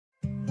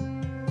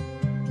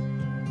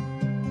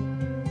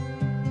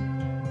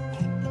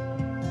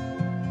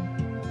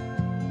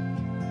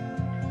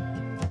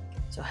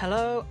So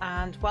hello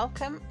and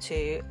welcome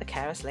to the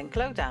Carers Link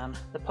Lowdown,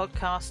 the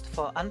podcast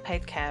for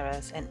unpaid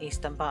carers in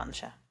East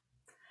Dunbartonshire.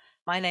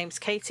 My name's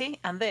Katie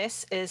and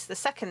this is the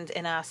second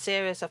in our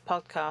series of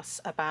podcasts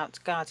about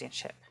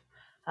guardianship.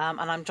 And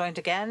I'm joined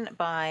again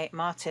by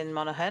Martin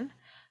Monaghan,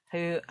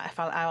 who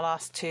I'll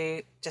ask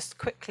to just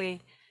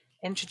quickly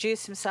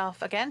introduce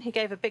himself again. He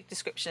gave a big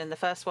description in the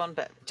first one,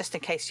 but just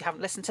in case you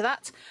haven't listened to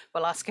that,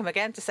 we'll ask him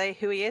again to say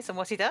who he is and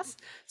what he does.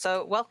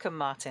 So welcome,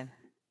 Martin.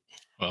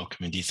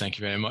 Welcome indeed. Thank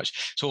you very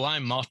much. So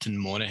I'm Martin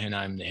Monaghan.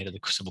 I'm the head of the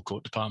Civil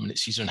Court Department at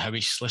Caesar and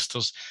Howie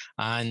Solicitors.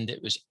 And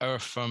it was our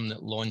firm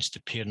that launched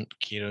the Parent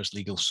Carers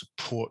Legal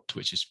Support,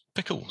 which is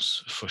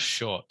PICLES for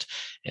short.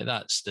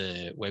 That's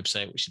the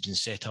website which has been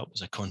set up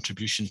as a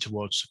contribution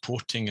towards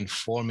supporting,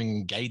 informing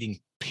and guiding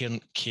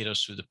parent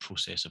carers through the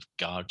process of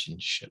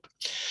guardianship.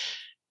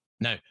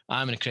 Now,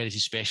 I'm an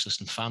accredited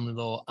specialist in family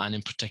law and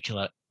in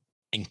particular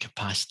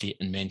incapacity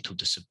and mental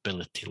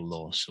disability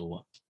law.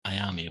 So I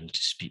am able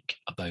to speak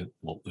about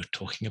what we're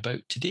talking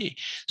about today.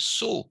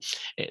 So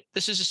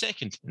this is the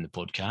second in the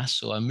podcast.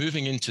 So I'm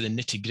moving into the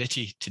nitty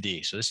gritty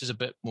today. So this is a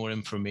bit more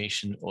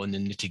information on the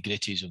nitty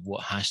gritties of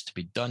what has to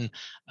be done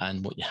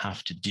and what you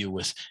have to deal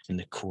with in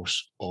the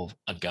course of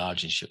a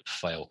guardianship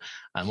file.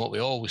 And what we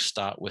always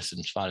start with,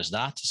 as far as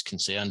that is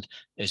concerned,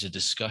 is a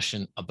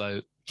discussion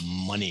about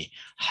money.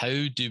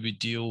 How do we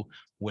deal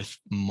with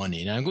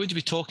money? Now, I'm going to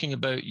be talking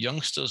about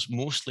youngsters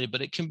mostly,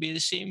 but it can be the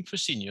same for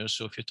seniors.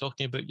 So if you're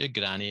talking about your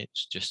granny,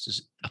 it's just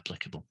as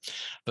applicable.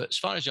 But as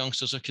far as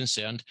youngsters are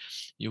concerned,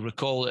 you'll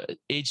recall that at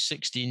age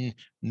 16,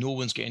 no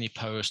one's got any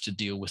powers to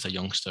deal with a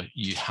youngster.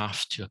 You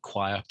have to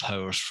acquire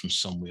powers from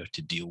somewhere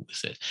to deal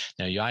with it.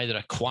 Now, you either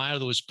acquire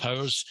those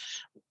powers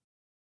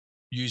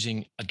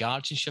using a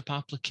guardianship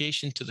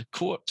application to the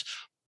court,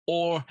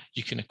 or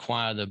you can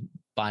acquire them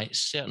by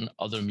certain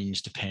other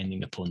means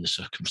depending upon the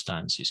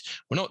circumstances.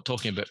 We're not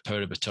talking about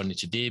power of attorney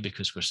today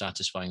because we're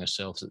satisfying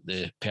ourselves that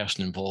the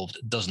person involved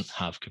doesn't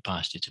have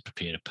capacity to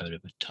prepare a power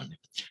of attorney.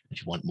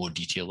 If you want more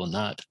detail on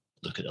that,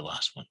 look at the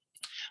last one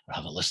or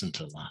have a listen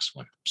to the last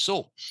one.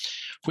 So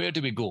where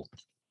do we go?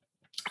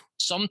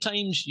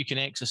 Sometimes you can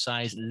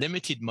exercise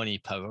limited money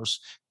powers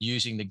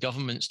using the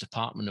government's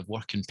Department of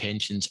Work and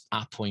Pensions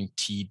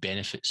appointee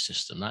benefit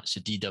system. That's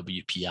a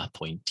DWP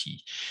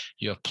appointee.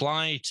 You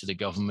apply to the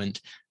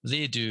government,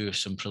 they do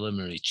some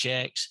preliminary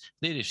checks,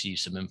 they receive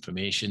some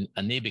information,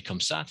 and they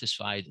become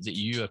satisfied that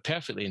you are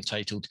perfectly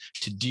entitled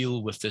to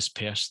deal with this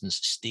person's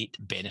state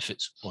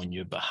benefits on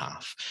your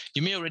behalf.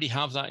 You may already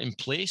have that in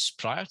place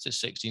prior to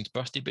 16th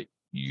birthday, but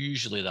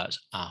usually that's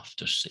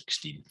after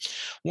 16.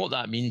 What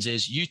that means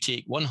is you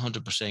take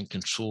 100%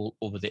 control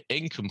over the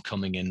income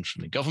coming in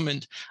from the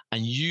government,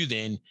 and you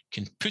then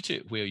can put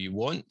it where you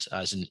want,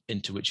 as in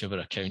into whichever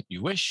account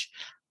you wish,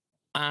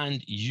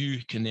 and you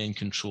can then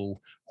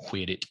control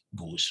where it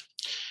goes.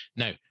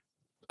 Now,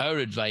 our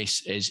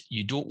advice is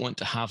you don't want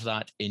to have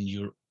that in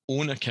your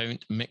own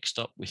account mixed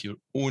up with your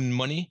own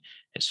money.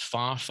 It's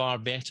far, far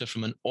better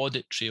from an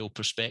audit trail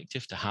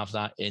perspective to have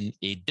that in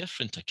a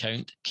different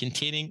account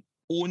containing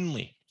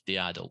only the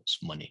adult's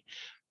money.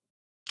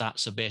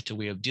 That's a better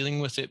way of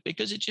dealing with it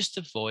because it just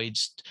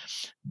avoids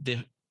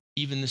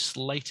even the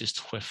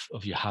slightest whiff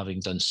of you having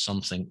done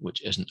something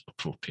which isn't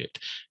appropriate.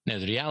 Now,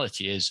 the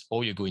reality is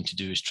all you're going to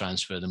do is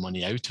transfer the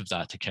money out of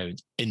that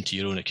account into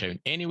your own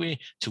account anyway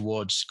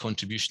towards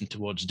contribution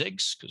towards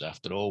DIGS, because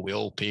after all, we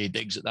all pay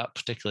DIGS at that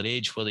particular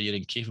age, whether you're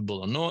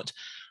incapable or not.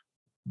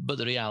 But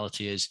the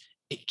reality is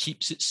it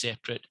keeps it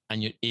separate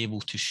and you're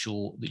able to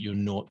show that you're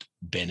not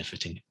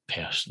benefiting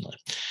personally.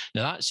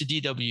 Now, that's the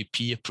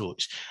DWP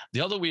approach.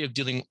 The other way of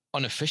dealing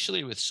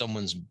unofficially with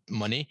someone's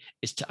money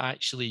is to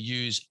actually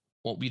use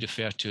what we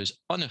refer to as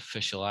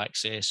unofficial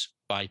access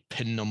by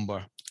PIN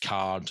number,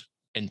 card,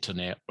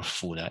 internet, or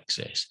phone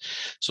access.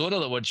 So in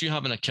other words, you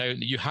have an account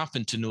that you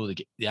happen to know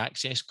the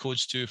access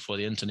codes to for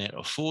the internet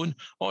or phone,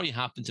 or you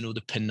happen to know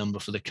the PIN number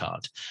for the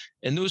card.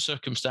 In those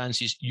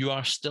circumstances, you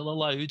are still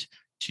allowed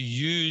to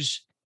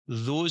use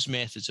those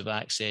methods of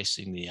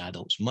accessing the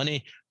adult's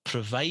money,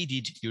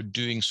 provided you're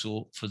doing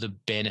so for the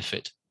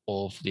benefit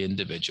of the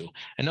individual.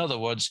 In other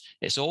words,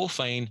 it's all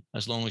fine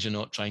as long as you're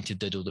not trying to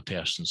diddle the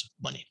person's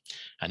money.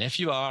 And if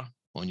you are,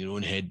 on your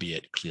own head be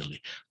it,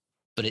 clearly.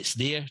 But it's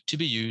there to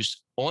be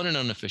used on an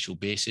unofficial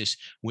basis,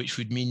 which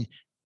would mean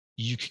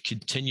you could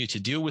continue to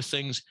deal with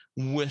things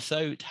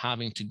without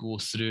having to go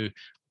through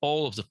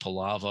all of the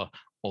palaver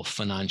of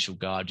financial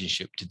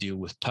guardianship to deal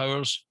with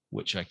powers,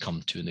 which I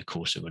come to in the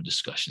course of our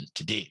discussion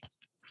today.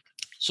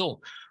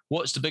 So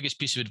what's the biggest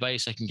piece of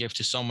advice I can give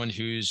to someone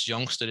whose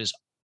youngster is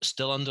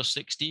still under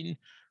 16?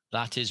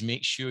 That is,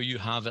 make sure you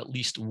have at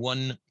least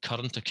one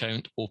current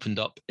account opened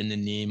up in the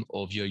name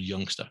of your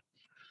youngster.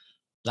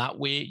 That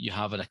way you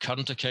have a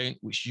current account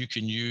which you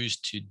can use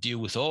to deal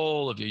with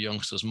all of your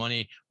youngster's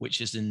money,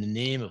 which is in the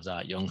name of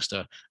that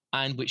youngster,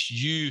 and which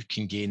you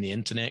can gain the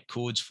internet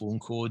codes, phone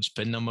codes,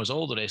 PIN numbers,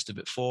 all the rest of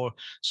it for,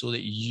 so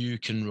that you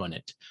can run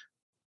it.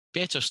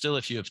 Better still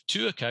if you have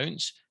two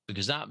accounts,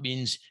 because that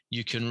means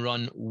you can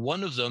run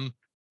one of them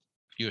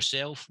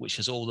yourself, which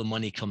has all the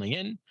money coming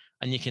in,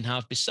 and you can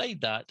have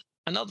beside that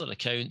another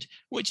account,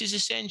 which is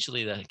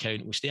essentially the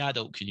account which the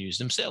adult can use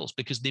themselves,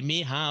 because they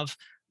may have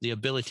the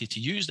ability to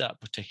use that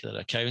particular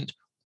account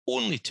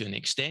only to an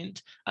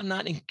extent, and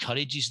that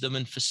encourages them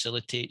and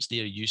facilitates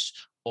their use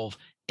of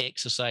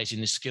exercising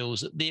the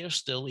skills that they are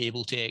still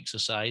able to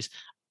exercise,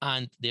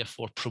 and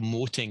therefore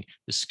promoting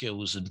the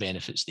skills and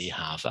benefits they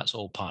have. That's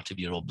all part of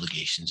your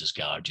obligations as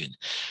guardian.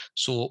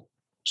 So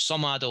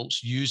some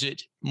adults use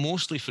it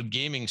mostly for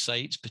gaming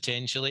sites,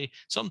 potentially.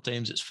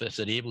 Sometimes it's if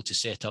they're able to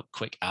set up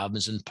quick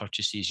Amazon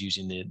purchases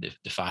using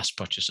the fast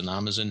purchase on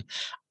Amazon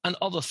and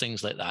other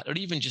things like that, or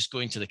even just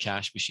going to the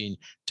cash machine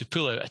to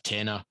pull out a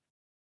tenner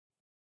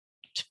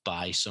to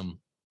buy some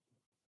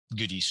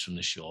goodies from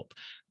the shop.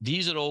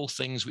 These are all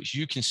things which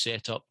you can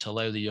set up to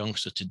allow the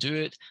youngster to do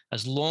it,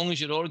 as long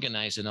as you're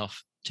organized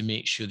enough to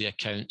make sure the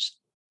accounts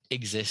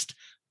exist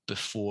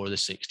before the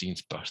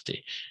 16th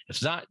birthday. If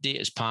that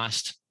date is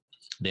passed,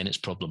 then it's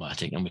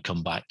problematic, and we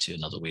come back to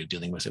another way of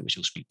dealing with it, which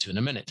we'll speak to in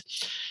a minute.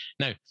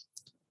 Now,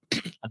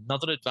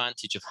 another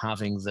advantage of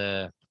having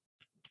the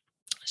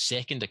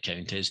second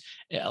account is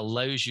it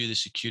allows you the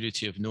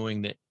security of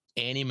knowing that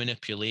any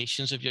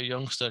manipulations of your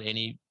youngster,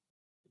 any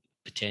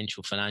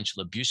potential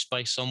financial abuse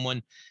by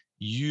someone,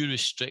 you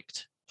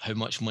restrict how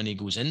much money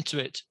goes into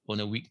it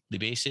on a weekly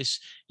basis.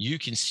 You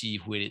can see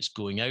where it's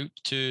going out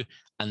to,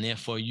 and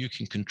therefore you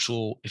can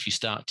control if you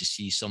start to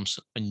see some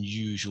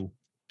unusual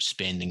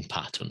spending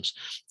patterns.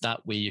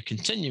 That way you're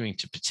continuing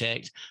to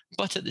protect,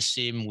 but at the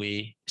same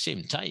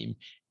time,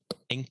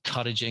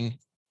 encouraging,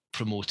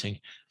 promoting,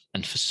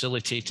 and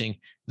facilitating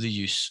the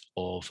use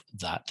of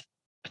that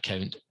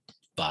account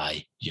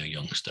by your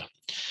youngster.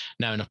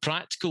 Now, on a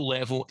practical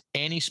level,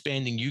 any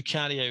spending you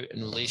carry out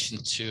in relation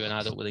to an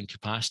adult with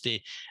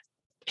incapacity,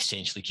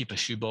 essentially keep a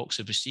shoebox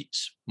of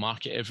receipts,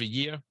 mark it every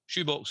year,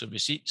 shoebox of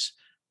receipts,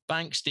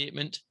 bank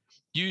statement,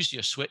 use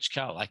your switch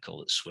card. I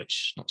call it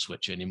switch, not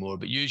switch anymore,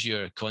 but use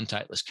your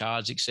contactless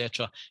cards,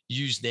 etc.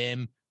 Use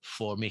them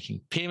for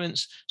making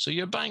payments. So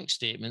your bank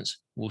statements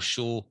will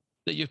show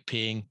that you're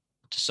paying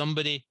to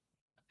somebody,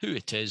 who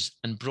it is,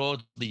 and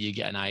broadly you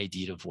get an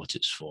idea of what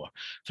it's for.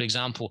 For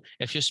example,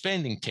 if you're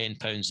spending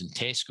 £10 in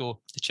Tesco,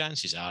 the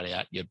chances are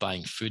that you're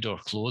buying food or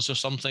clothes or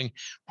something,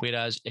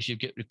 whereas if you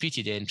get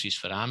repeated entries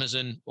for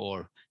Amazon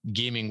or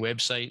gaming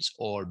websites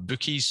or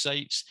bookies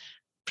sites,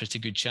 pretty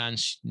good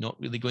chance not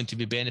really going to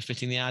be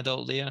benefiting the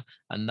adult there,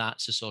 and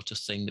that's the sort of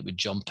thing that would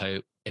jump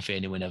out if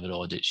anyone ever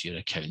audits your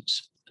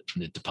accounts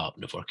from the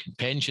Department of Work and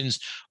Pensions,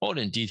 or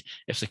indeed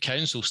if the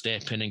council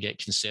step in and get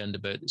concerned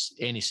about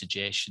any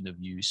suggestion of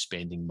you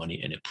spending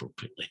money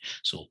inappropriately.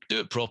 So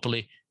do it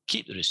properly,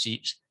 keep the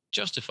receipts,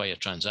 justify your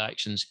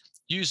transactions,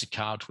 use the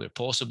card where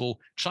possible,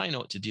 try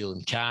not to deal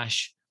in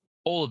cash.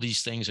 All of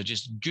these things are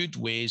just good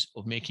ways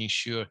of making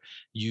sure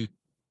you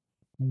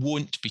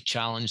won't be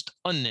challenged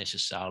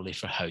unnecessarily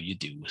for how you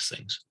deal with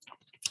things.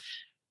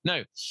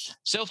 Now,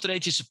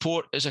 self-directed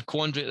support is a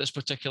quandary at this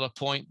particular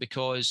point,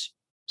 because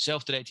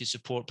self-directed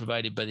support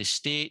provided by the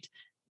state,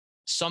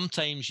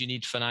 sometimes you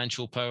need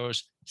financial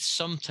powers,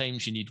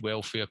 sometimes you need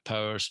welfare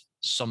powers,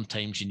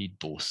 sometimes you need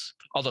both.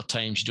 Other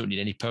times you don't need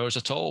any powers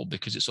at all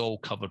because it's all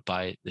covered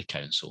by the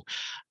council.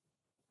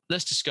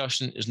 This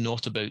discussion is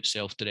not about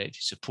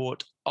self-directed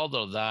support,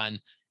 other than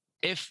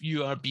if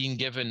you are being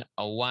given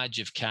a wage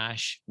of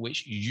cash,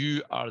 which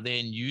you are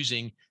then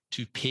using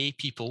to pay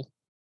people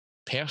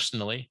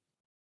personally,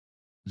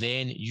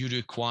 then you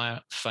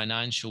require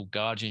financial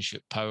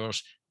guardianship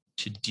powers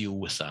to deal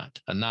with that.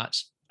 And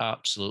that's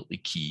absolutely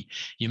key.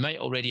 You might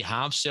already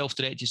have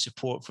self-directed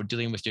support for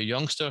dealing with your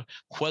youngster.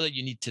 Whether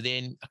you need to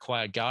then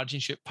acquire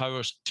guardianship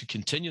powers to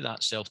continue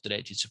that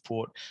self-directed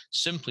support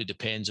simply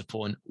depends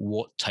upon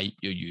what type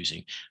you're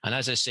using. And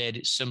as I said,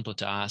 it's simpler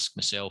to ask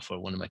myself or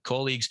one of my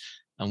colleagues,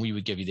 and we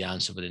would give you the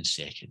answer within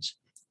seconds.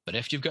 But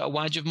if you've got a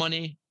wage of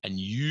money and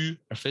you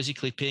are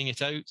physically paying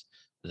it out,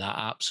 that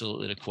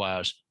absolutely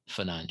requires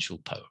financial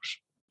powers.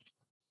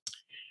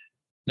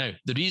 Now,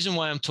 the reason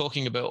why I'm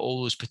talking about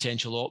all those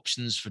potential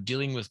options for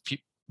dealing with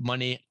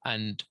money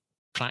and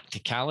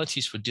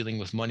practicalities for dealing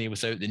with money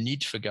without the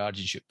need for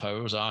guardianship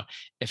powers are,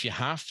 if you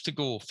have to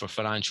go for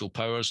financial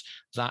powers,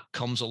 that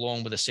comes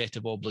along with a set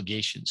of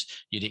obligations.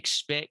 You're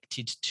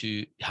expected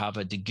to have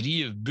a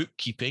degree of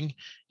bookkeeping.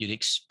 You're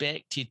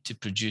expected to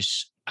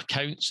produce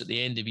accounts at the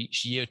end of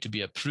each year to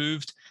be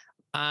approved.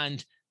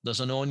 And there's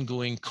an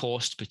ongoing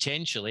cost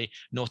potentially,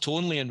 not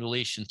only in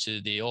relation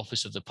to the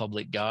Office of the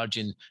Public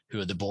Guardian, who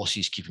are the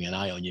bosses keeping an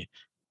eye on you.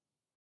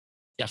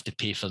 You have to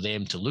pay for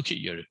them to look at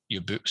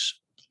your books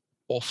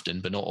often,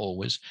 but not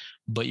always.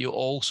 But you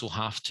also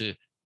have to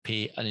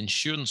pay an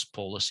insurance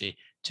policy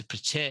to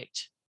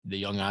protect the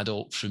young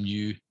adult from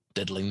you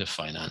diddling the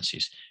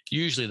finances.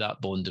 Usually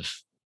that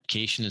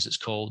bondification, as it's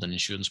called, an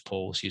insurance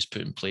policy is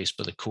put in place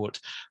by the court,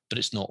 but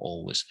it's not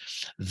always.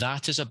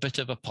 That is a bit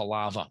of a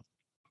palaver.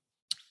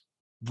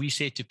 We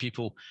say to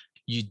people,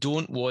 you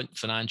don't want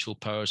financial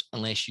powers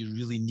unless you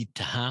really need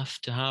to have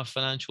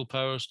financial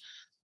powers,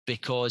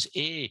 because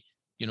A,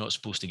 you're not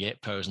supposed to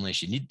get powers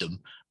unless you need them,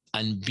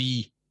 and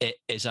B, it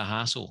is a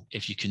hassle.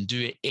 If you can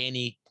do it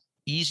any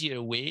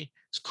easier way,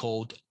 it's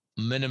called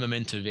minimum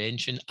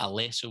intervention, a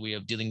lesser way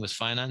of dealing with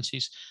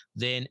finances,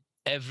 then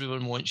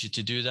everyone wants you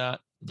to do that.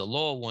 The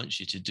law wants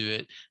you to do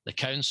it. The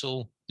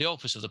council, the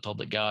Office of the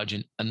Public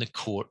Guardian, and the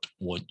court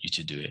want you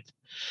to do it.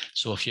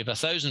 So if you have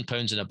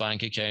 £1,000 in a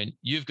bank account,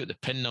 you've got the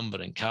PIN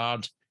number and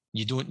card,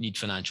 you don't need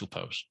financial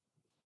powers.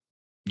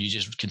 You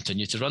just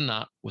continue to run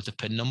that with the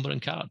PIN number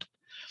and card.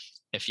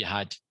 If you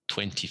had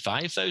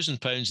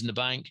 £25,000 in the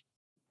bank,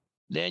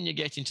 then you're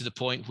getting to the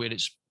point where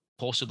it's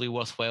possibly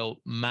worthwhile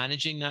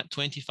managing that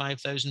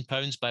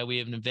 £25,000 by way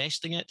of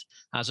investing it,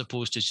 as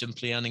opposed to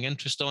simply earning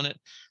interest on it.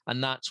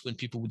 And that's when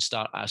people would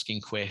start asking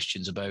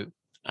questions about,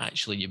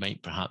 actually, you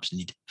might perhaps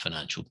need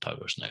financial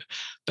powers now.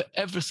 But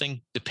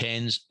everything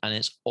depends, and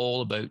it's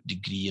all about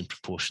degree and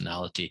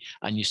proportionality.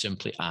 And you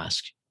simply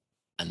ask,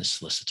 and the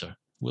solicitor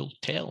will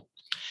tell.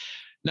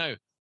 Now,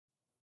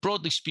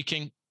 broadly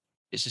speaking,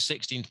 it's the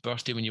 16th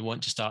birthday when you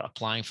want to start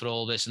applying for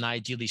all this, and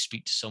ideally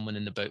speak to someone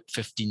in about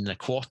 15 and a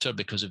quarter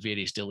because of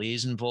various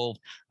delays involved.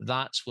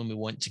 That's when we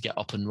want to get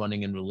up and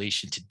running in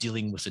relation to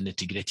dealing with the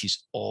nitty-gritties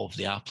of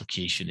the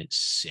application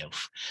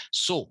itself.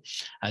 So,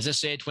 as I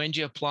said, when do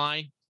you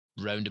apply?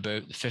 Round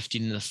about the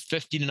 15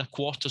 and a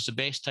quarter is the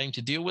best time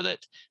to deal with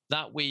it.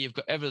 That way you've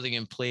got everything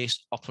in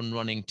place, up and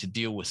running to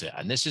deal with it.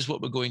 And this is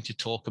what we're going to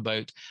talk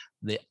about,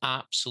 the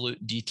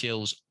absolute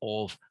details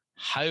of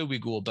how we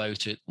go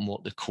about it and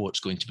what the court's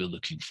going to be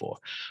looking for.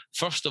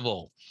 First of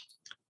all,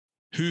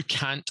 who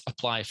can't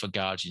apply for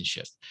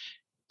guardianship?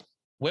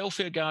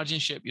 Welfare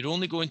guardianship, you're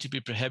only going to be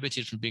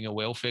prohibited from being a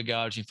welfare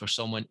guardian for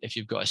someone if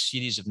you've got a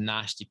series of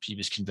nasty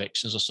previous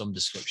convictions of some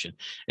description.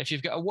 If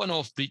you've got a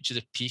one-off breach of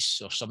the peace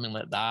or something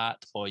like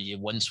that, or you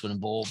once were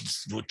involved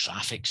with road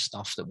traffic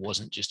stuff that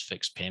wasn't just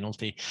fixed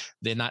penalty,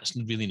 then that's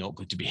really not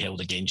going to be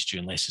held against you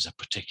unless there's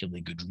a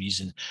particularly good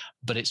reason.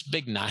 But it's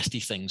big nasty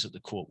things that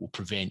the court will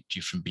prevent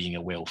you from being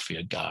a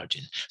welfare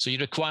guardian. So you're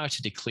required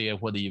to declare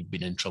whether you've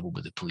been in trouble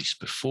with the police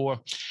before,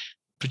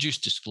 produce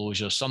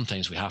disclosure.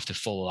 Sometimes we have to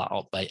follow that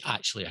up by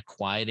actually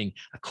acquiring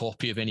a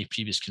copy of any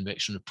previous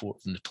conviction report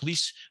from the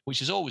police,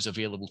 which is always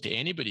available to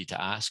anybody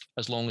to ask,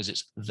 as long as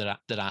it's they're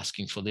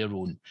asking for their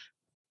own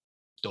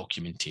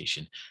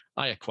documentation.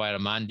 I acquire a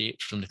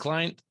mandate from the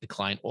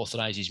client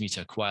authorizes me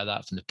to acquire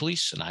that from the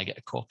police, and I get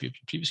a copy of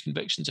your previous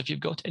convictions if you've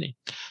got any.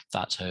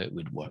 That's how it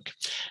would work.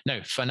 Now,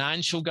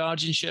 financial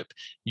guardianship,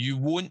 you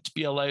won't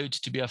be allowed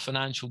to be a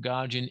financial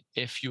guardian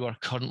if you are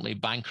currently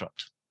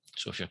bankrupt.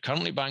 So if you're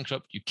currently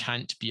bankrupt, you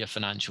can't be a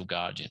financial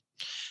guardian.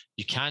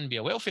 You can be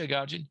a welfare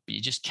guardian, but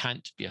you just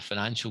can't be a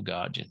financial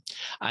guardian.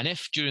 And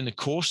if during the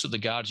course of the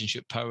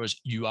guardianship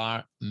powers you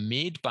are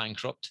made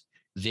bankrupt,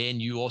 then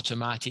you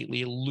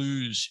automatically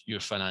lose your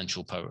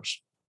financial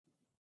powers.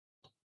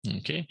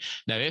 Okay.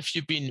 Now, if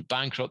you've been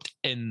bankrupt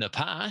in the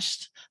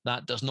past,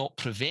 that does not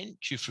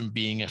prevent you from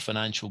being a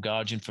financial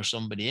guardian for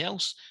somebody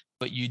else,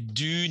 but you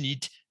do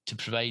need to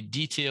provide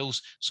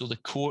details so the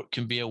court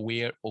can be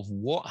aware of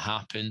what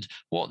happened,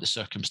 what the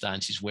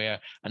circumstances were,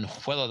 and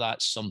whether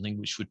that's something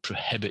which would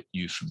prohibit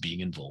you from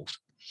being involved.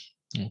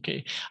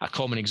 Okay, a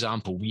common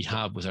example we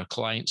have with our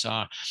clients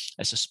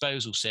it's a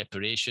spousal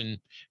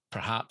separation.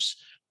 Perhaps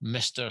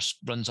Mr.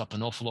 runs up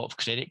an awful lot of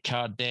credit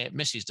card debt.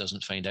 Mrs.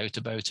 doesn't find out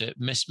about it.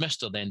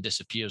 Mr. then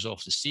disappears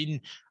off the scene,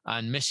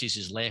 and Mrs.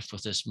 is left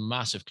with this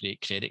massive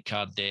credit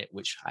card debt,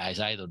 which is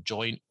either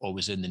joint or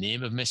was in the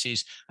name of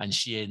Mrs., and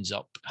she ends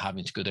up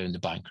having to go down the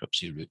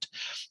bankruptcy route.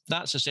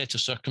 That's a set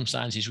of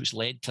circumstances which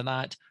led to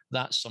that.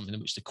 That's something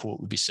which the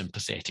court would be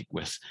sympathetic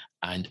with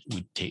and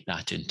would take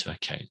that into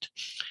account.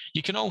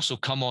 You can also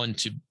come on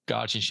to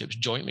guardianships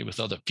jointly with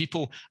other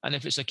people. And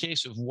if it's a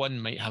case of one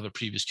might have a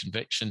previous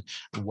conviction,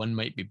 one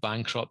might be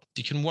bankrupt,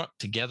 you can work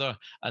together,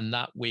 and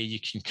that way you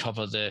can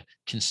cover the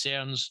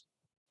concerns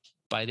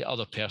by the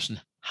other person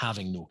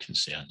having no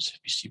concerns, if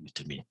you see what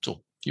I mean.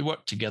 So you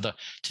work together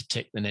to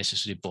tick the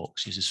necessary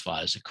boxes as far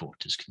as the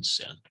court is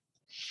concerned.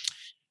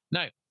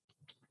 Now,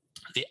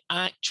 the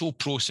actual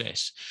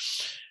process.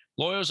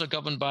 Lawyers are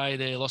governed by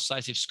the Law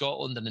Society of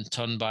Scotland and in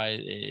turn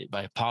by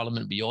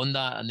Parliament beyond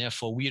that, and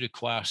therefore we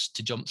require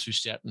to jump through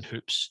certain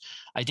hoops.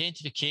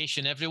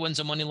 Identification, everyone's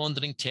a money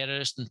laundering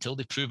terrorist until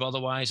they prove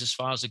otherwise as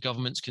far as the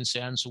government's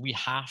concerned, so we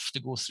have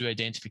to go through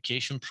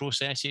identification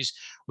processes.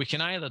 We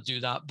can either do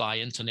that by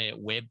internet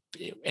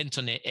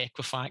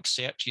Equifax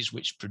searches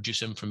which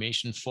produce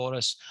information for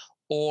us,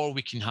 or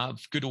we can have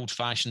good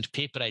old-fashioned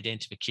paper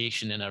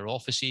identification in our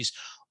offices.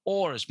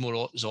 Or, as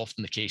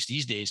often the case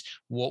these days,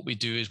 what we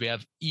do is we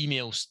have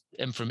emails,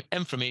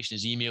 information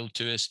is emailed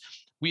to us.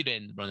 We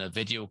then run a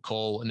video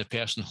call and the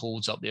person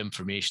holds up the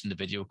information in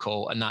the video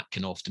call, and that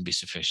can often be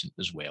sufficient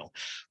as well.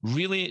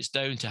 Really, it's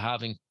down to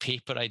having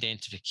paper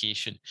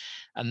identification,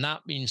 and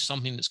that means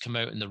something that's come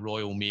out in the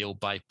Royal Mail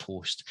by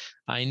post.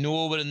 I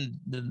know we're in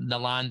the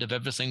land of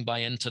everything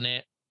by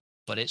internet,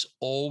 but it's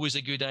always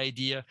a good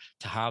idea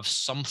to have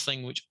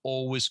something which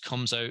always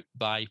comes out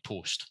by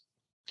post.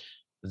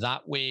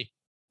 That way,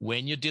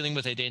 when you're dealing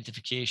with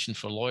identification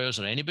for lawyers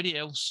or anybody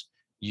else,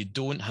 You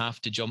don't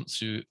have to jump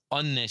through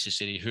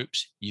unnecessary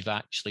hoops. You've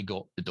actually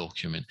got the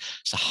document.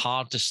 It's the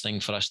hardest thing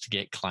for us to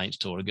get clients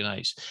to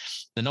organize.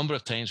 The number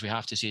of times we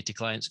have to say to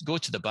clients, go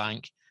to the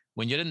bank.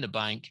 When you're in the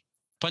bank,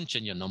 punch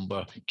in your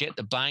number, get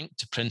the bank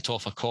to print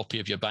off a copy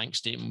of your bank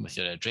statement with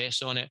your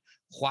address on it,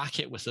 whack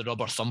it with the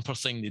rubber thumper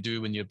thing they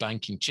do when you're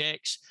banking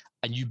checks,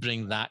 and you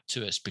bring that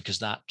to us because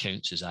that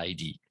counts as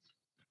ID.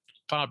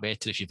 Far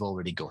better if you've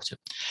already got it,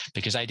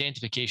 because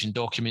identification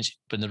documents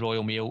in the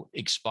Royal Mail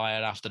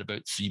expire after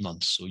about 3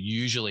 months. So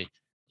usually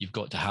you've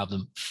got to have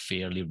them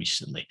fairly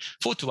recently.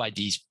 Photo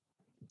ID's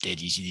dead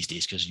easy these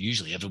days because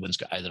usually everyone's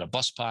got either a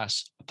bus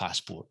pass, a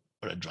passport,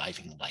 or a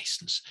driving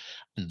license,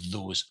 and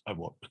those are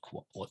what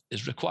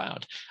is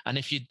required. And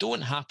if you don't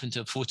happen to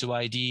have photo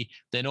ID,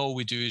 then all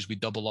we do is we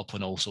double up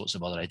on all sorts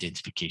of other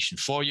identification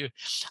for you.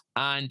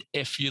 And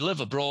if you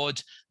live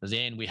abroad,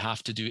 then we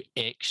have to do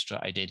extra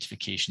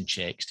identification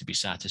checks to be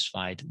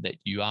satisfied that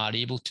you are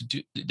able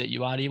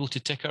to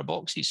tick our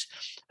boxes.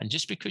 And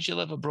just because you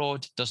live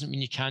abroad doesn't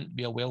mean you can't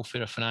be a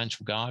welfare or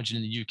financial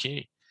guardian in the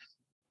UK.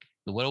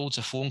 The world's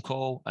a phone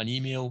call, an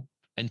email,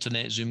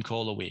 internet Zoom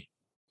call away.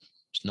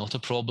 It's not a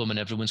problem, and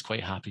everyone's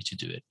quite happy to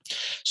do it.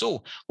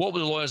 So what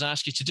will the lawyers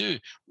ask you to do?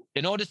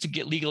 In order to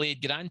get legal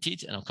aid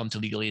granted, and I'll come to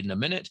legal aid in a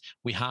minute,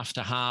 we have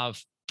to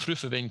have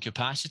proof of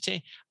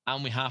incapacity,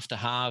 and we have to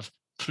have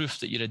proof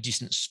that you're a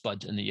decent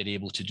spud and that you're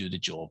able to do the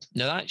job.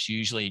 Now, that's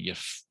usually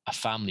a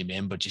family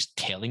member just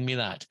telling me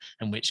that,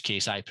 in which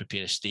case I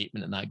prepare a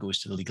statement and that goes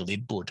to the legal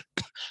aid board.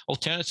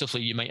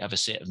 Alternatively, you might have a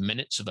set of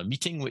minutes of a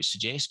meeting which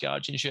suggests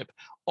guardianship,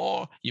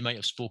 or you might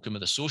have spoken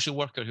with a social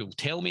worker who will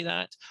tell me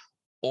that,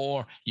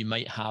 or you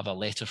might have a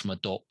letter from a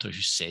doctor who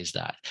says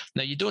that.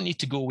 Now, you don't need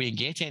to go away and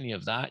get any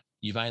of that.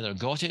 You've either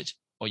got it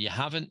or you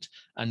haven't,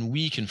 and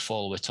we can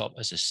follow it up,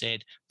 as I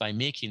said, by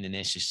making the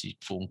necessary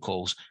phone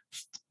calls,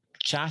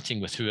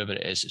 chatting with whoever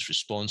it is that's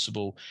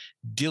responsible,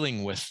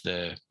 dealing with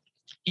the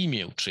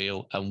email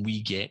trail, and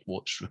we get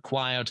what's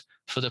required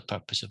for the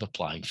purpose of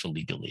applying for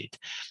legal aid.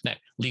 Now,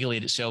 legal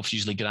aid itself is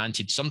usually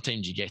granted.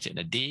 Sometimes you get it in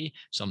a day,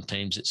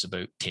 sometimes it's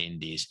about 10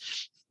 days.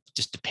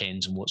 Just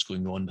depends on what's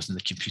going on within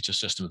the computer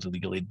system of the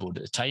legal aid board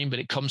at the time, but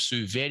it comes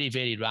through very,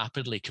 very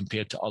rapidly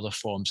compared to other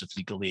forms of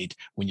legal aid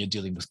when you're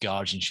dealing with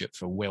guardianship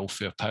for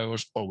welfare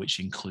powers, or which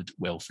include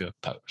welfare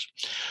powers.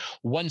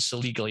 Once the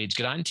legal aid's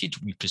granted,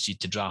 we proceed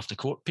to draft the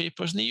court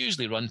papers, and they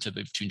usually run to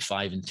between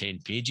 5 and 10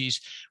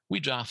 pages. We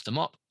draft them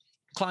up.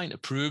 Client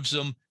approves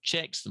them,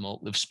 checks them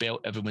all, they've spelled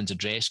everyone's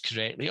address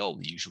correctly, all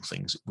the usual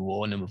things that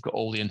go on, and we've got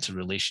all the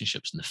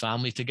interrelationships in the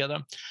family together.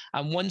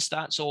 And once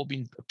that's all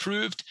been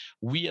approved,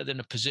 we are in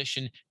a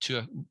position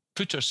to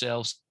put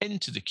ourselves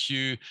into the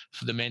queue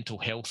for the mental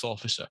health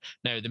officer.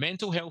 Now, the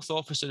mental health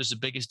officer is the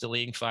biggest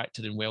delaying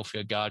factor in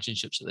welfare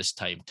guardianships at this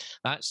time.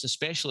 That's the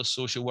specialist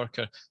social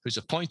worker who's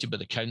appointed by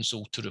the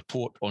council to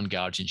report on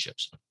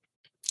guardianships.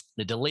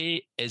 The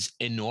delay is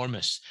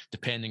enormous,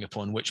 depending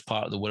upon which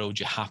part of the world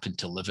you happen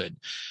to live in.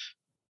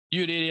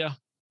 Your area,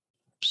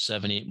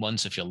 7-8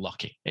 months if you're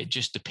lucky. It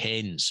just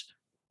depends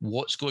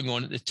what's going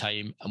on at the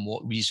time and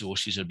what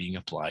resources are being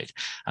applied.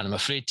 And I'm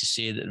afraid to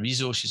say that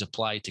resources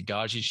applied to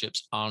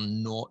guardianships are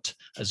not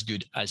as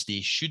good as they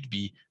should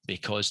be,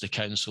 because the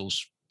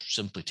councils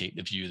simply take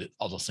the view that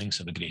other things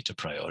have a greater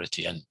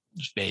priority, and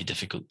it's very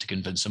difficult to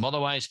convince them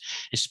otherwise,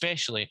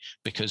 especially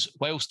because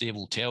whilst they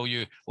will tell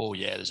you, oh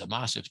yeah, there's a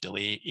massive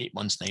delay, 8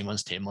 months, 9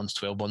 months, 10 months,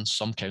 12 months,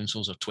 some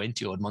councils are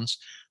 20 odd months.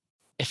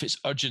 If it's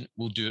urgent,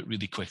 we'll do it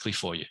really quickly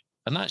for you.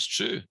 And that's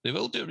true. They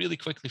will do it really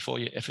quickly for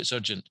you if it's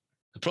urgent.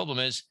 The problem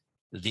is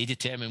they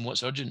determine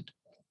what's urgent,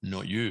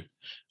 not you.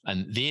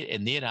 And they,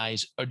 in their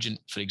eyes, urgent,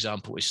 for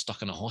example, is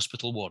stuck in a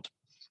hospital ward,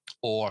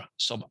 or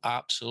some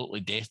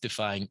absolutely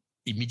death-defying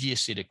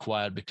immediacy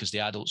required because the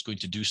adult's going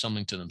to do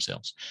something to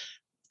themselves.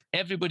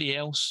 Everybody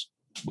else,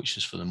 which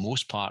is for the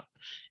most part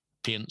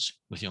parents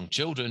with young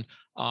children,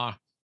 are,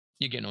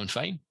 you're getting on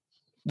fine,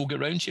 we'll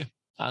get round to you.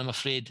 I'm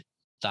afraid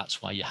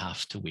that's why you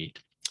have to wait.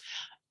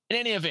 In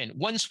any event,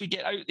 once we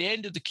get out the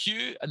end of the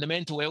queue and the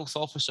mental health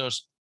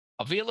officer's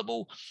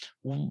available,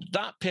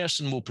 that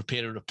person will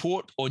prepare a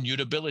report on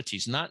your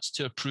abilities, and that's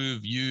to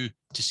approve you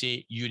to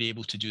say you're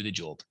able to do the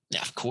job.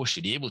 Now, of course,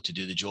 you're able to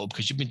do the job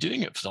because you've been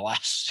doing it for the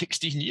last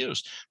 16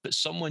 years, but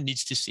someone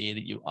needs to say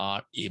that you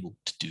are able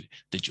to do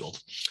the job.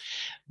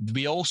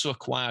 We also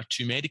acquire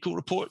 2 medical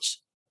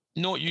reports,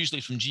 not usually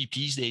from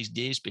GPs these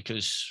days,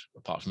 because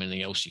apart from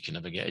anything else, you can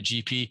never get a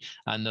GP,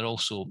 and they're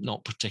also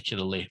not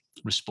particularly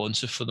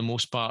responsive for the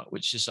most part,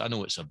 which is, I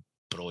know it's a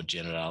broad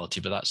generality,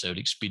 but that's our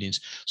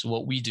experience. So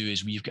what we do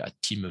is we've got a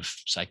team of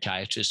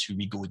psychiatrists who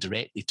we go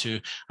directly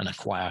to and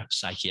acquire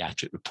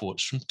psychiatric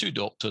reports from 2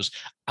 doctors,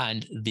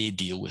 and they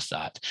deal with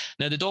that.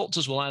 Now, the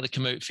doctors will either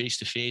come out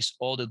face-to-face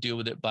or they'll deal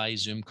with it by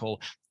Zoom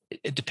call.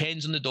 It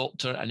depends on the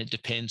doctor, and it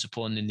depends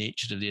upon the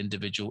nature of the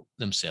individual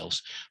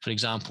themselves. For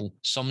example,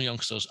 some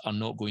youngsters are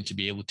not going to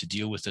be able to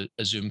deal with a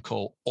Zoom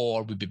call,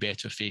 or would be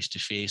better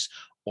face-to-face,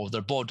 or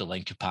their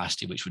borderline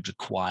capacity, which would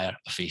require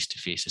a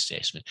face-to-face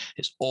assessment.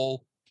 It's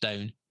all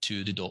down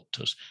to the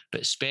doctors.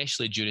 But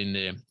especially during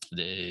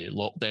the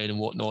lockdown and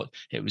whatnot,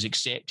 it was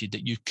accepted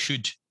that you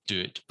could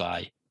do it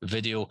by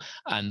video.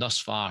 And thus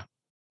far,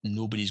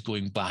 nobody's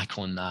going back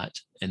on that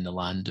in the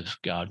land of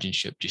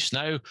guardianship just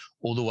now,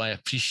 although I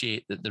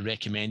appreciate that the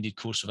recommended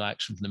course of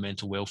action from the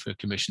Mental Welfare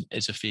Commission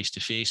is a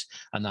face-to-face,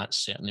 and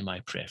that's certainly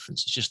my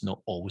preference. It's just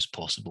not always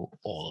possible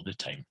all of the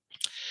time.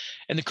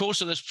 In the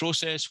course of this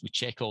process, we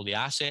check all the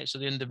assets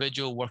of the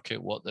individual, work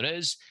out what there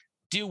is,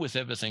 deal with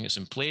everything that's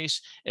in place.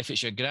 If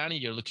it's your granny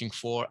you're looking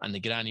for and the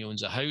granny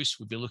owns a house,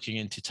 we'd be looking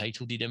into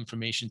title deed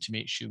information to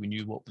make sure we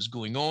knew what was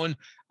going on,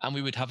 and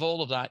we would have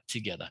all of that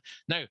together.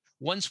 Now,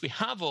 once we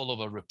have all of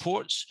our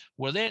reports,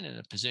 we're then in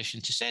a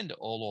position to send it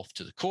all off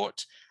to the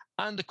court,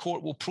 and the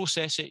court will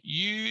process it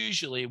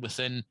usually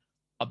within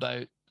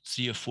about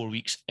 3 or 4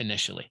 weeks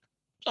initially.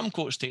 Some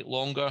courts take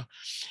longer.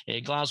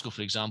 Glasgow,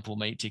 for example,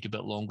 might take a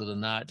bit longer than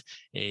that.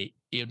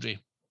 Airdrie,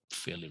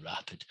 fairly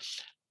rapid.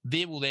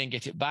 They will then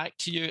get it back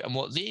to you, and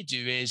what they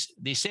do is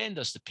they send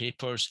us the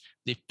papers,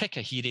 they pick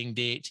a hearing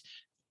date,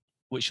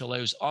 which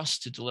allows us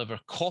to deliver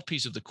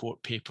copies of the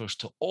court papers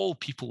to all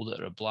people that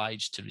are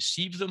obliged to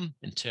receive them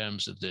in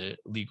terms of the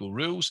legal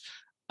rules,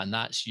 and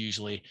that's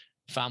usually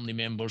family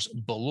members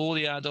below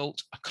the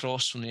adult,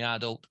 across from the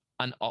adult,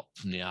 and up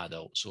from the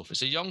adult. So if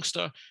it's a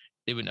youngster,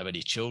 they wouldn't have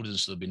any children,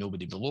 so there'd be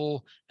nobody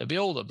below. It'd be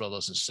all their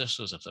brothers and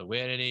sisters, if there were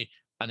any,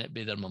 and it'd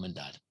be their mum and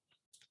dad.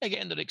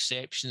 Again, there are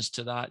exceptions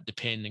to that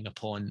depending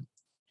upon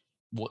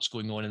what's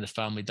going on in the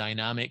family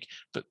dynamic,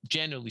 but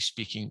generally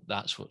speaking,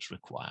 that's what's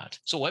required.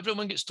 So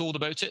everyone gets told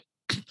about it.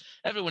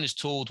 Everyone is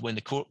told when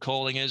the court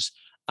calling is,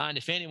 and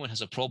if anyone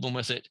has a problem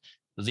with it,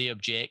 they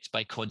object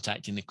by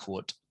contacting the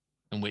court,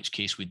 in which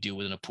case we deal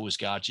with an opposed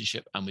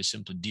guardianship and we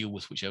simply deal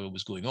with whichever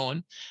was going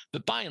on.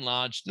 But by and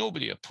large,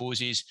 nobody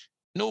opposes,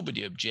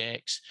 nobody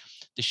objects.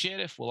 The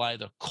sheriff will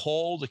either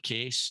call the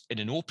case in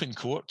an open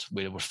court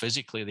where we're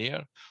physically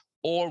there,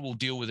 or we'll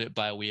deal with it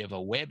by way of a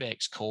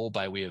WebEx call,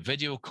 by way of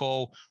video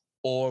call,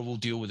 or we'll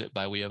deal with it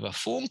by way of a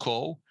phone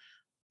call,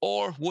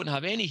 or won't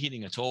have any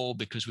hearing at all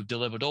because we've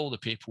delivered all the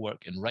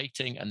paperwork in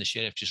writing and the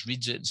sheriff just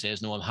reads it and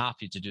says, no, I'm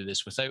happy to do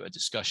this without a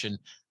discussion,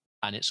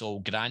 and it's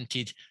all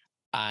granted,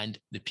 and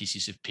the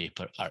pieces of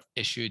paper are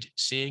issued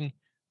saying,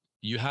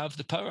 you have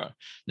the power.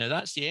 Now,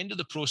 that's the end of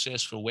the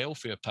process for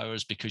welfare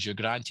powers because you're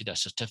granted a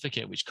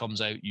certificate which comes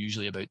out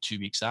usually about 2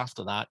 weeks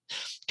after that.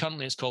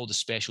 Currently, it's called a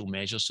special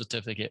measures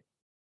certificate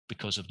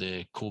because of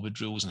the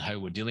COVID rules and how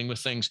we're dealing with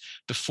things.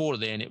 Before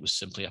then, it was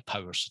simply a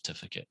power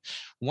certificate.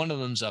 One of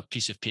them's a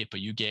piece of paper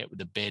you get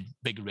with a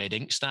big red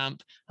ink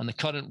stamp, and the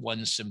current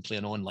one's simply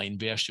an online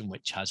version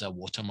which has a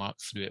watermark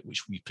through it,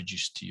 which we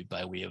produce to you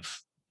by way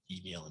of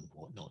email and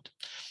whatnot.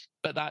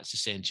 But that's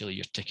essentially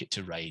your ticket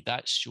to ride.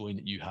 That's showing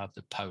that you have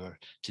the power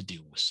to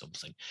deal with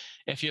something.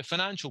 If you have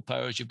financial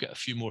powers, you've got a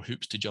few more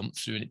hoops to jump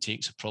through, and it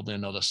takes probably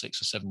another 6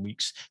 or 7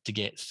 weeks to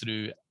get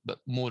through, but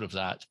more of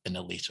that in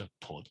a later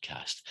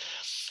podcast.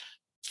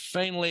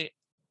 Finally,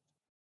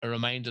 a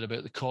reminder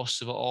about the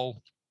costs of it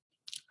all.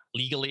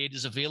 Legal aid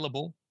is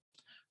available.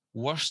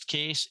 Worst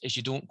case is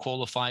you don't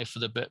qualify for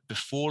the bit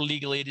before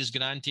legal aid is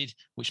granted,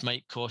 which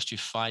might cost you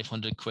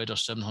 500 quid or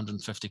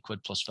 750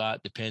 quid plus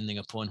VAT, depending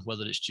upon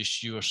whether it's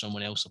just you or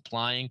someone else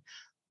applying.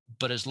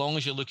 But as long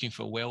as you're looking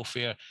for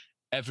welfare,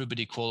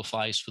 everybody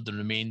qualifies for the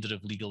remainder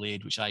of legal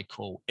aid, which I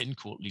call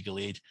in-court legal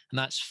aid, and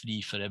that's free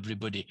for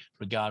everybody,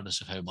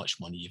 regardless of how much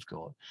money you've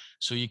got.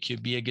 So you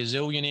could be a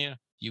gazillionaire,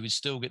 you would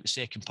still get the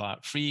second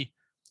part free,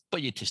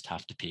 but you just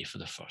have to pay for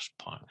the first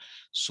part.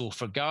 So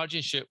for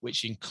guardianship,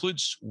 which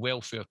includes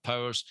welfare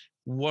powers,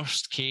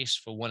 worst case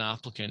for one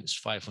applicant is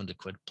 500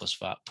 quid plus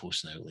VAT,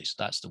 post and outlays.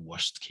 That's the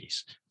worst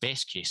case.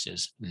 Best case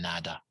is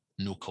nada,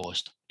 no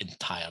cost,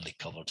 entirely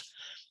covered.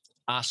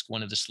 Ask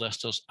one of the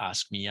solicitors,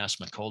 ask me,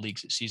 ask my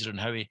colleagues at Caesar and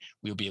Howie.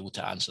 We'll be able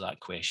to answer that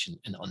question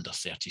in under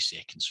 30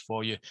 seconds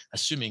for you,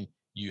 assuming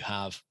you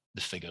have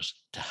the figures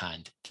to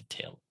hand to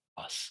tell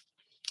us.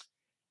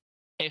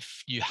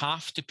 If you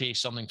have to pay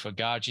something for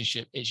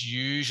guardianship, it's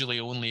usually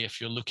only if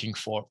you're looking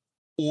for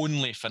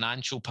only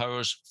financial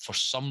powers. For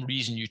some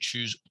reason, you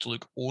choose to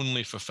look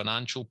only for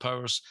financial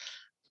powers.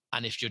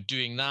 And if you're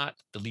doing that,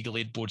 the Legal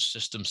Aid Board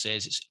system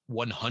says it's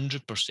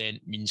 100%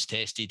 means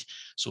tested.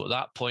 So at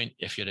that point,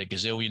 if you're a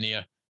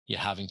gazillionaire, you're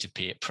having to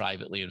pay it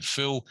privately in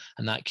full,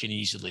 and that can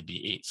easily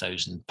be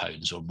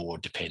 £8,000 or more,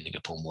 depending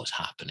upon what's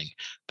happening.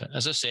 But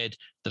as I said,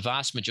 the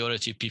vast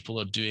majority of people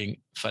are doing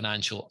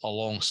financial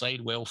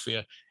alongside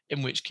welfare,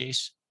 in which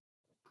case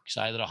it's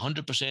either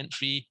 100%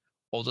 free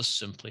or there's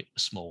simply a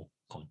small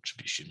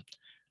contribution.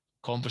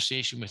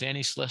 Conversation with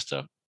any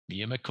solicitor,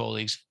 me and my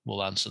colleagues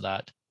will answer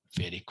that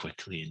very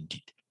quickly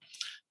indeed.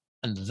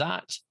 And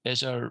that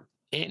is our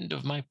end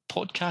of my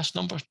podcast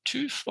number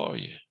 2 for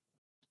you.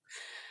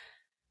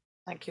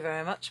 Thank you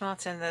very much,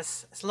 Martin.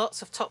 There's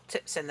lots of top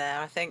tips in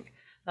there. I think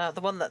the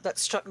one that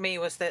struck me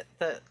was that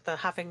the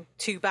having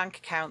 2 bank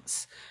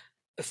accounts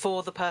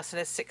before the person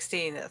is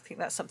 16. I think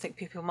that's something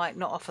people might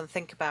not often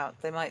think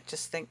about. They might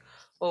just think,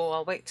 oh,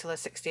 I'll wait till they're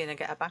 16 and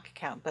get a bank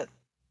account. But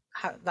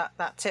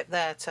that tip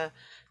there to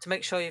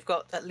make sure you've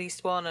got at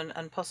least one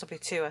and possibly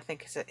two, I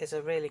think is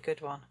a really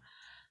good one.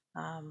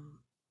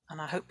 And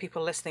I hope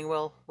people listening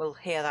will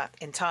hear that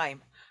in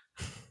time.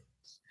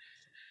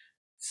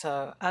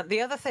 So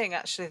the other thing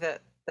actually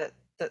that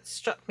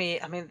struck me,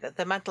 I mean,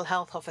 the mental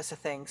health officer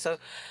thing. So,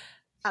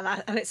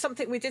 and it's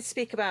something we did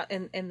speak about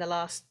in the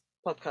last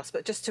podcast,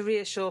 but just to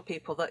reassure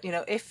people that, you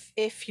know,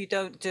 if you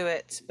don't do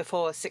it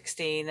before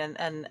 16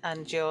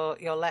 and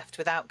you're left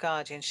without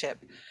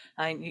guardianship,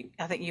 I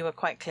think you were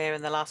quite clear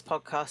in the last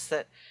podcast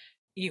that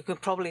you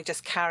could probably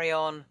just carry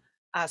on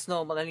as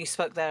normal. And you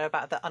spoke there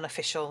about the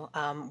unofficial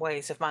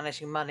ways of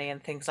managing money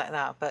and things like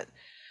that. But,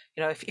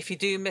 you know, if you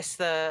do miss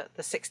the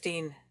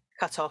 16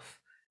 cutoff,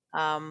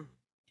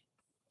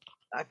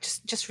 I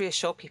just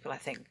reassure people, I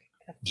think.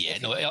 Yeah,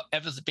 no,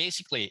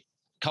 basically,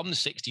 come the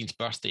 16th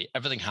birthday,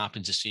 everything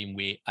happens the same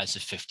way as the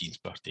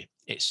 15th birthday.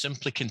 It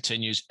simply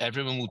continues.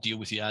 Everyone will deal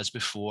with you as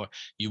before.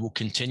 You will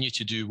continue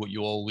to do what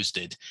you always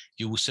did.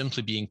 You will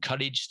simply be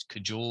encouraged,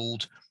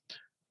 cajoled,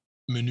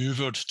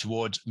 maneuvered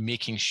towards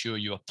making sure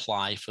you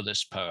apply for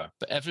this power.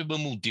 But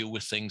everyone will deal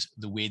with things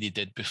the way they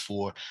did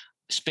before,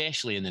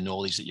 especially in the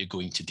knowledge that you're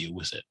going to deal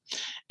with it.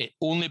 It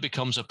only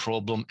becomes a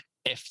problem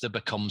if there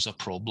becomes a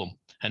problem.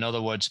 In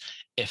other words,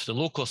 if the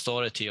local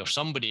authority or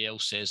somebody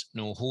else says,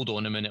 no, hold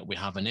on a minute, we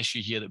have an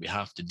issue here that we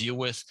have to deal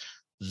with,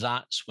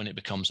 that's when it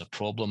becomes a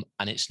problem.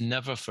 And it's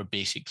never for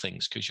basic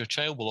things, because your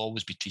child will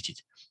always be treated.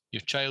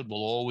 Your child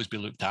will always be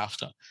looked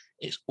after.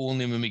 It's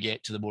only when we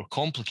get to the more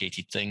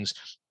complicated things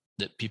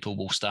that people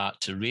will start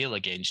to rail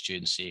against you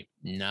and say,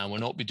 no,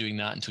 we'll not be doing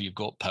that until you've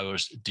got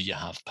powers. Do you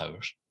have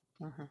powers?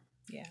 Mm-hmm.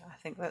 Yeah, I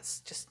think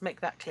let's just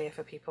make that clear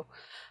for people.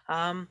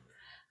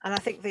 And I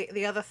think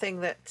the other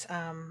thing that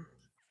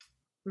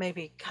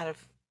maybe kind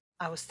of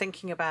I was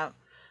thinking about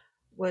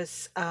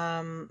was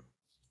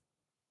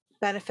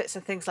benefits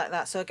and things like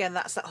that. So again,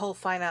 that's that whole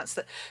finance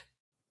that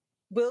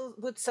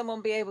would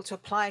someone be able to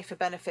apply for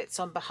benefits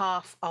on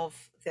behalf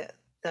of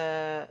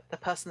the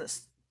person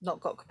that's not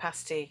got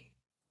capacity?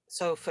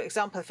 So for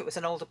example, if it was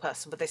an older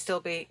person, would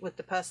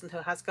the person who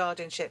has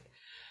guardianship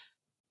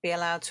be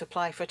allowed to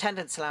apply for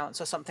attendance allowance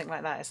or something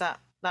like that? Is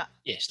that?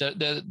 Yes,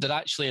 they're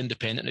actually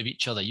independent of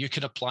each other. You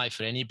can apply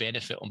for any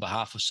benefit on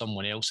behalf of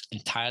someone else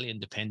entirely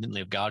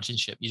independently of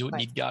guardianship. You don't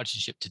need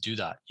guardianship to do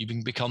that. You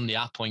can become the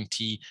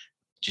appointee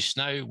just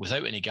now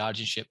without any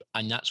guardianship,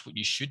 and that's what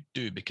you should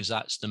do, because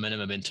that's the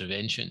minimum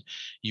intervention.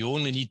 You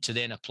only need to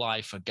then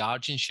apply for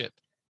guardianship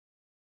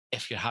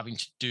if you're having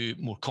to do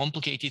more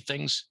complicated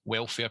things,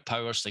 welfare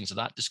powers, things of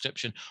that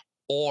description,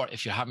 or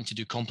if you're having to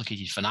do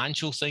complicated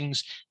financial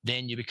things,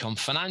 then you become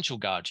financial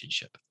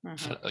guardianship.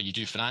 Mm-hmm. Or you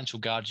do financial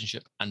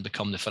guardianship and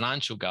become the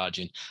financial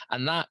guardian,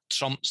 and that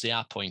trumps the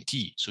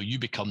appointee. So you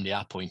become the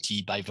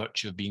appointee by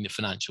virtue of being the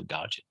financial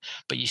guardian.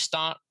 But you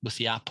start with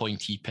the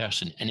appointee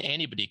person, and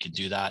anybody can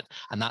do that.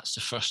 And that's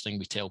the first thing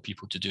we tell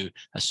people to do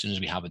as soon as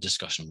we have a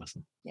discussion with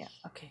them. Yeah,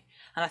 okay.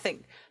 And I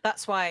think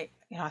that's why,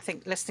 you know, I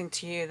think listening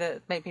to you,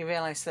 that made me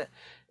realize that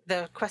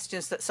there are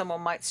questions that someone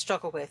might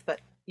struggle with,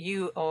 but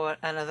you or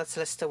another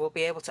solicitor will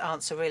be able to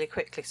answer really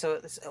quickly. So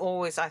it's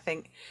always, I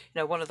think,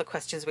 you know, one of the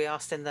questions we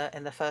asked in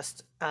the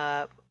first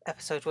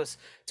episode was,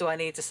 do I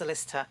need a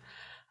solicitor?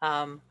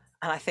 And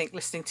I think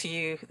listening to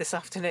you this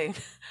afternoon,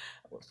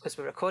 because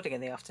we're recording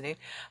in the afternoon,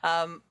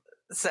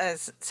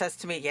 says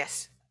to me,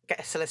 yes, get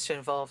a solicitor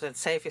involved and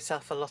save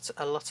yourself a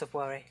lot of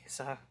worry.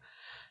 So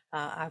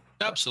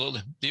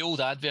absolutely. The old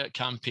advert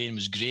campaign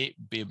was great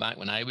back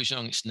when I was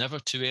young. It's never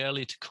too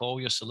early to call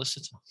your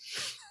solicitor.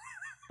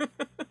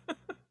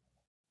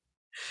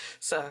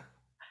 So,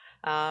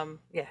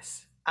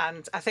 yes,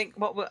 and I think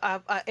what we're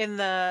in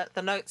the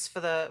notes for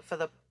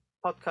the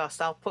podcast,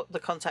 I'll put the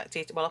contact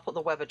detail. Well, I'll put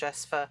the web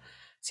address for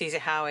CZ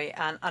Howie,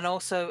 and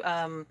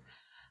also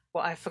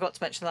what I forgot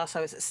to mention last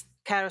time is that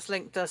Carers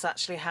Link does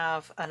actually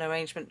have an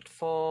arrangement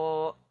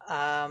for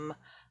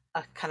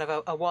a kind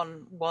of a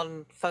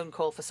one phone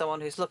call for someone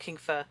who's looking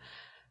for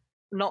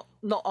not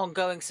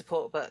ongoing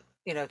support, but,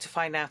 you know, to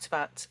find out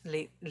about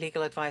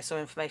legal advice or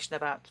information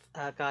about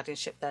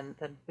guardianship. Then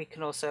we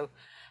can also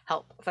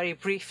help very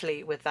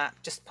briefly with that,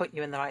 just point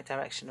you in the right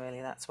direction,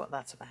 really. That's what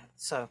that's about.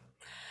 So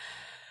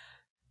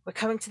we're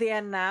coming to the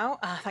end now.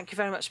 Thank you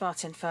very much,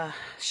 Martin, for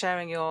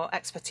sharing your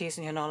expertise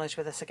and your knowledge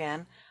with us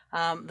again.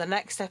 The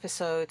next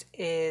episode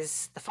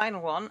is the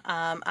final one,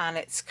 and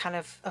it's kind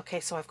of, okay,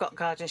 so I've got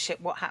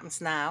guardianship, what happens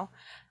now?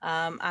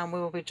 And we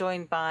will be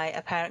joined by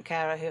a parent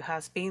carer who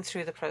has been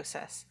through the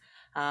process,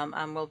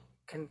 and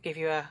can give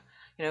you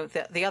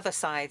the other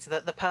side,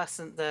 the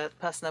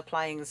person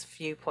applying's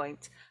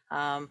viewpoint,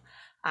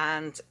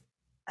 and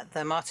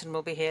the Martin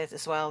will be here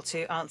as well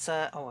to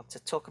answer or to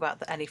talk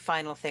about any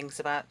final things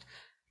about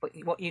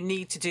what you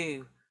need to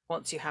do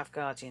once you have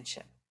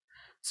guardianship.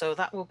 So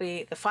that will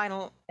be the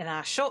final in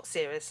our short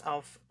series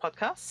of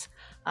podcasts.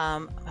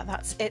 And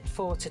that's it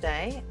for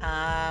today.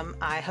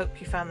 I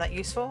hope you found that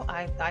useful.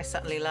 I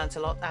certainly learned a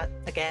lot.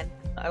 Again,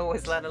 I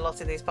always learn a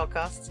lot in these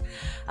podcasts.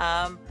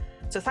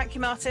 So thank you,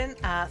 Martin.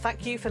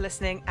 Thank you for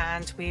listening,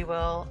 and we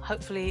will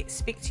hopefully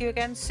speak to you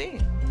again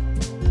soon.